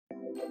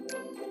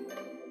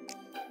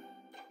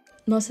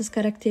Nossas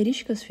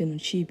características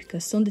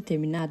fenotípicas são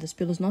determinadas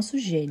pelos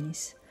nossos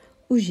genes.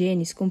 Os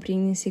genes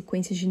compreendem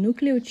sequências de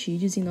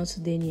nucleotídeos em nosso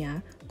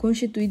DNA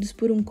constituídos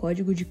por um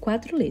código de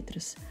 4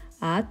 letras,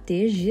 A,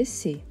 T, G,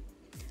 C.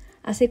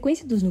 A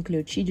sequência dos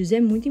nucleotídeos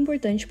é muito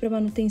importante para a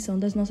manutenção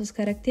das nossas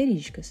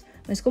características,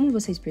 mas como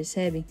vocês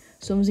percebem,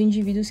 somos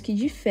indivíduos que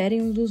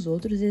diferem uns dos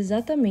outros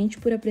exatamente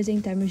por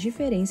apresentarmos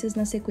diferenças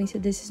na sequência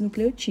desses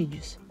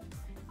nucleotídeos.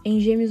 Em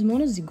gêmeos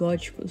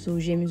monozigóticos ou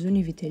gêmeos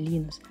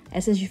univitelinos,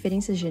 essas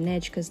diferenças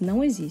genéticas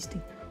não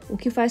existem, o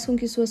que faz com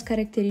que suas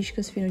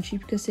características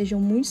fenotípicas sejam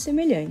muito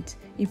semelhantes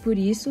e, por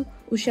isso,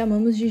 os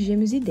chamamos de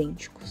gêmeos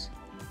idênticos.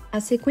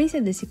 A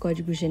sequência desse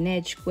código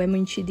genético é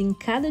mantida em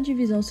cada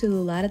divisão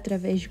celular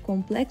através de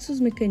complexos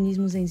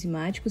mecanismos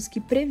enzimáticos que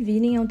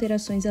previnem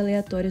alterações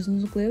aleatórias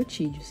nos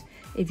nucleotídeos,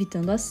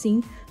 evitando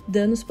assim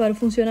danos para o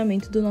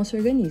funcionamento do nosso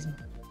organismo.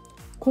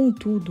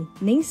 Contudo,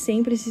 nem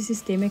sempre esse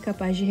sistema é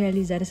capaz de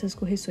realizar essas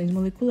correções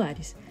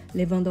moleculares,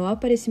 levando ao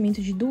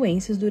aparecimento de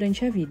doenças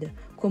durante a vida,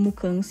 como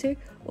câncer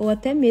ou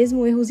até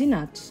mesmo erros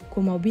inatos,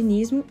 como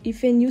albinismo e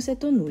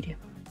fenilcetonúria.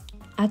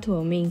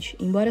 Atualmente,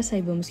 embora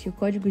saibamos que o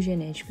código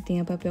genético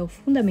tenha papel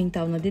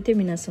fundamental na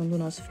determinação do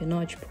nosso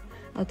fenótipo,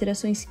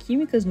 alterações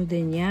químicas no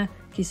DNA,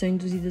 que são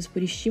induzidas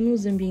por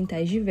estímulos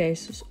ambientais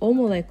diversos ou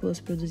moléculas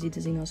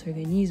produzidas em nosso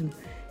organismo,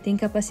 têm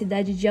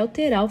capacidade de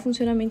alterar o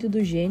funcionamento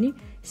do gene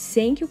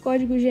sem que o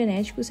código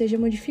genético seja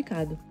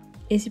modificado.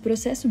 Esse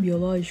processo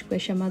biológico é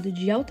chamado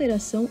de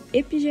alteração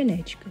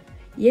epigenética,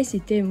 e esse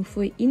termo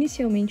foi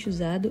inicialmente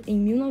usado em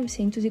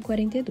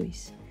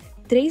 1942.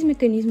 3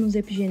 mecanismos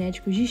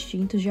epigenéticos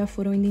distintos já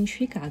foram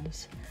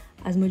identificados: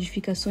 as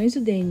modificações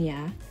do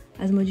DNA,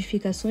 as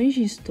modificações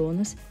de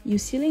histonas e o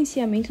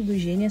silenciamento do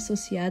gene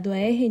associado a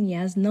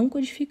RNAs não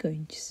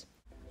codificantes.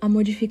 A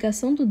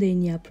modificação do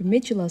DNA por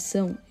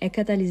metilação é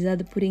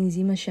catalisada por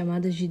enzimas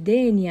chamadas de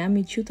DNA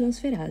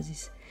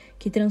metiltransferases,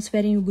 que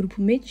transferem o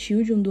grupo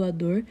metil de um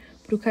doador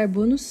para o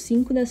carbono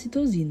 5 da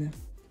citosina.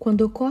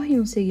 Quando ocorre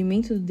um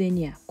segmento do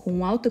DNA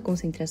com alta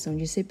concentração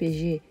de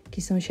CpG, que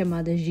são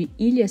chamadas de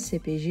ilhas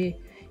CpG,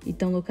 e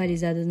estão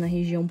localizadas na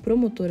região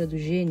promotora do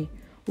gene,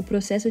 o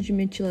processo de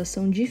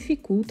metilação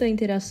dificulta a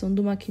interação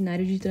do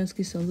maquinário de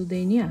transcrição do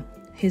DNA,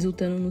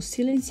 resultando no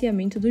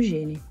silenciamento do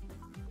gene.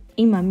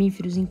 Em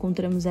mamíferos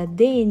encontramos a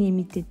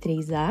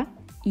DNMT3A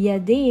e a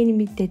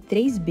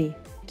DNMT3B,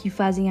 que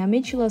fazem a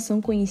metilação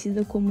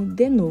conhecida como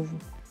de novo,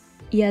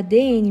 e a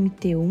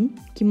DNMT1,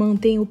 que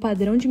mantém o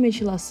padrão de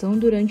metilação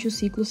durante o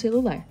ciclo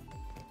celular.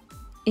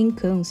 Em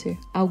câncer,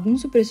 alguns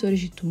supressores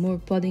de tumor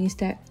podem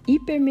estar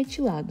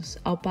hipermetilados,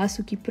 ao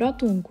passo que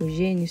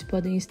proto-oncogenes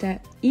podem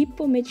estar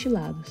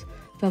hipometilados,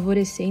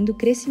 favorecendo o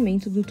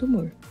crescimento do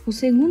tumor. O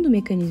segundo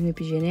mecanismo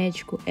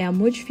epigenético é a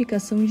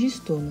modificação de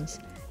histonas.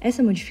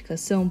 Essa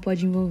modificação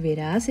pode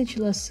envolver a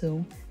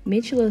acetilação,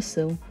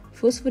 metilação,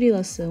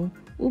 fosforilação,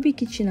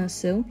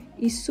 ubiquitinação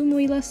e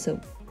sumoilação,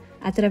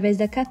 através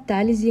da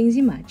catálise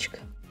enzimática.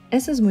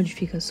 Essas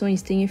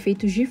modificações têm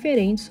efeitos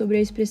diferentes sobre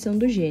a expressão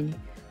do gene,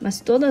 mas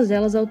todas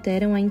elas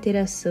alteram a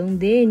interação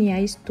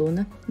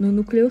DNA-histona no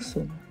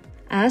nucleossomo.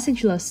 A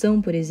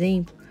acetilação, por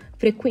exemplo,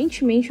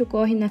 frequentemente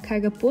ocorre na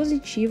carga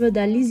positiva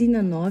da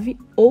lisina 9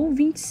 ou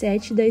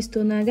 27 da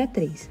histona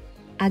H3,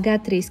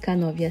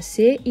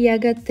 H3K9AC e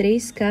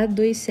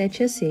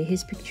H3K27AC,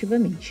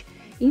 respectivamente,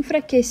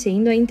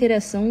 enfraquecendo a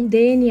interação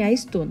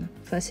DNA-histona,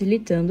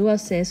 facilitando o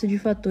acesso de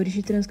fatores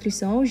de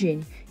transcrição ao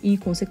gene e,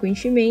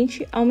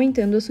 consequentemente,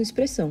 aumentando a sua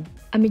expressão.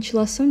 A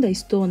metilação da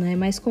histona é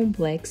mais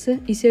complexa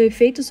e seu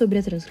efeito sobre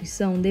a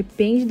transcrição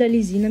depende da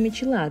lisina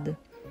metilada.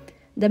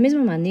 Da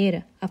mesma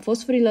maneira, a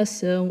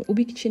fosforilação,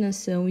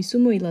 ubiquitinação e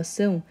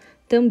sumoilação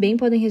também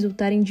podem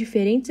resultar em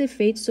diferentes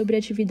efeitos sobre a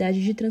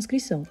atividade de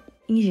transcrição.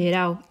 Em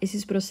geral,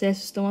 esses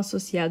processos estão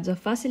associados à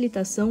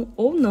facilitação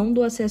ou não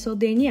do acesso ao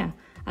DNA,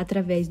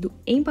 através do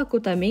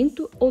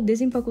empacotamento ou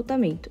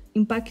desempacotamento,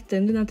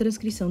 impactando na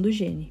transcrição do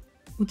gene.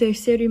 O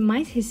terceiro e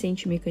mais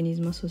recente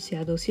mecanismo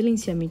associado ao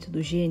silenciamento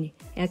do gene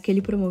é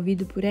aquele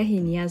promovido por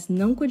RNAs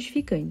não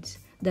codificantes,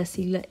 da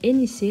sigla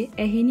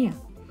ncRNA.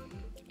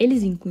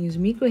 Eles incluem os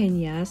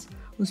microRNAs,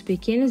 os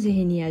pequenos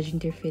RNAs de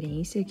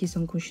interferência, que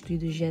são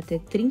constituídos de até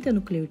 30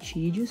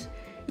 nucleotídeos,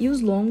 e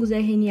os longos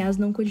RNAs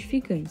não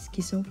codificantes,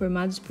 que são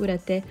formados por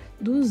até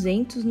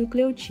 200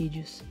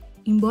 nucleotídeos.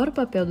 Embora o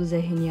papel dos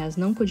RNAs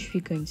não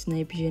codificantes na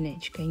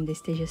epigenética ainda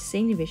esteja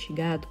sendo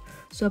investigado,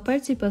 sua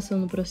participação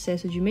no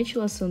processo de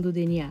metilação do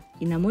DNA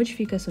e na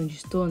modificação de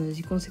histonas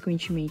e,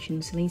 consequentemente,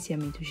 no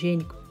silenciamento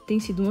gênico tem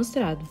sido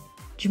mostrado.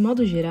 De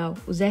modo geral,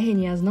 os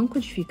RNAs não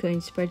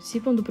codificantes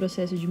participam do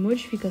processo de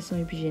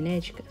modificação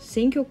epigenética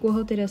sem que ocorra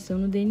alteração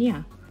no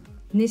DNA.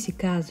 Nesse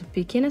caso,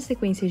 pequenas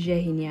sequências de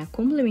RNA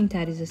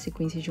complementares à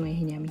sequência de um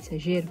RNA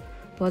mensageiro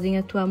podem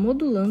atuar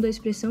modulando a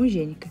expressão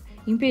gênica,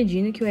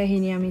 impedindo que o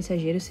RNA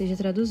mensageiro seja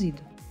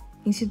traduzido.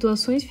 Em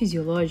situações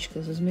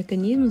fisiológicas, os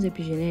mecanismos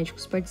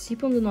epigenéticos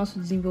participam do nosso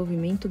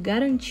desenvolvimento,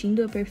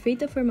 garantindo a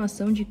perfeita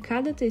formação de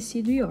cada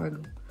tecido e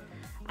órgão.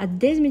 A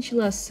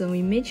desmetilação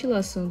e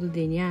metilação do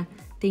DNA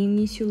tem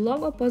início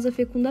logo após a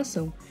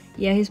fecundação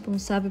e é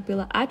responsável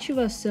pela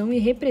ativação e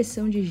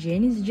repressão de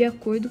genes de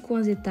acordo com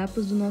as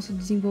etapas do nosso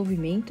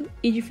desenvolvimento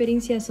e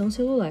diferenciação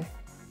celular.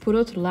 Por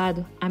outro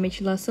lado, a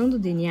metilação do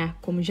DNA,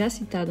 como já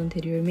citado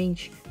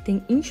anteriormente,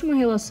 tem íntima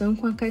relação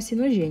com a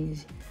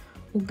carcinogênese.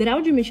 O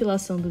grau de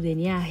metilação do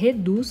DNA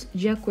reduz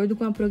de acordo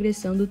com a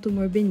progressão do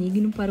tumor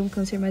benigno para um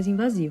câncer mais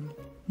invasivo.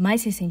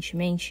 Mais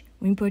recentemente,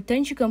 um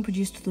importante campo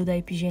de estudo da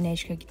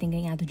epigenética que tem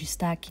ganhado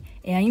destaque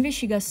é a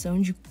investigação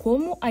de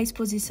como a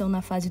exposição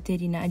na fase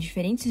uterina a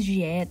diferentes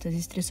dietas,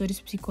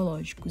 estressores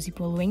psicológicos e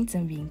poluentes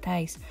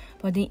ambientais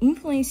podem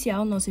influenciar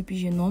o nosso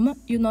epigenoma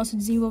e o nosso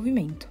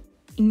desenvolvimento.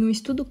 Em um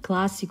estudo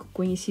clássico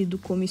conhecido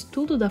como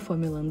estudo da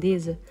fome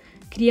holandesa,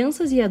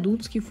 crianças e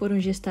adultos que foram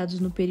gestados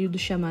no período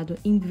chamado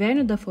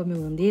Inverno da Fome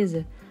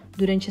Holandesa,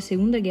 durante a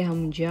Segunda Guerra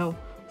Mundial,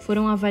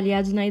 foram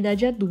avaliados na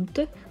idade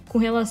adulta com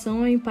relação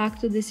ao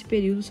impacto desse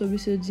período sobre o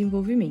seu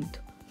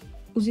desenvolvimento.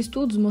 Os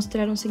estudos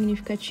mostraram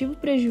significativo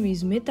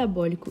prejuízo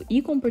metabólico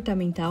e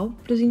comportamental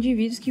para os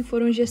indivíduos que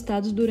foram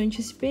gestados durante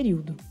esse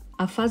período.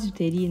 A fase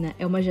uterina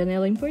é uma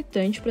janela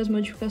importante para as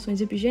modificações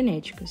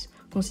epigenéticas,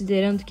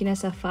 considerando que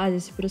nessa fase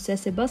esse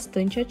processo é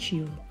bastante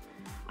ativo.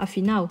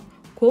 Afinal,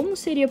 como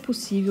seria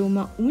possível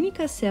uma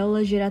única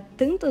célula gerar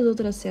tantas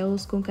outras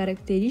células com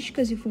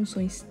características e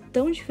funções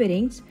tão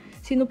diferentes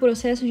se no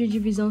processo de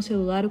divisão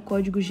celular o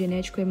código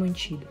genético é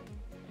mantido?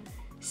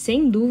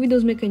 Sem dúvida,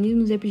 os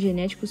mecanismos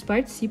epigenéticos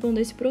participam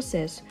desse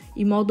processo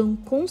e moldam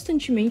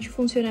constantemente o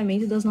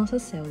funcionamento das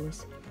nossas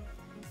células.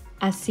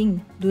 Assim,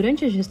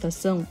 durante a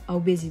gestação, a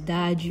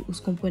obesidade, os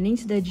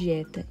componentes da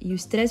dieta e o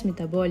estresse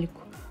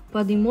metabólico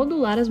podem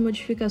modular as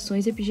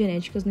modificações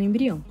epigenéticas no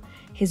embrião,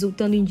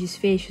 resultando em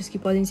desfechos que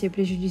podem ser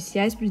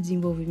prejudiciais para o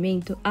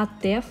desenvolvimento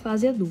até a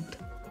fase adulta.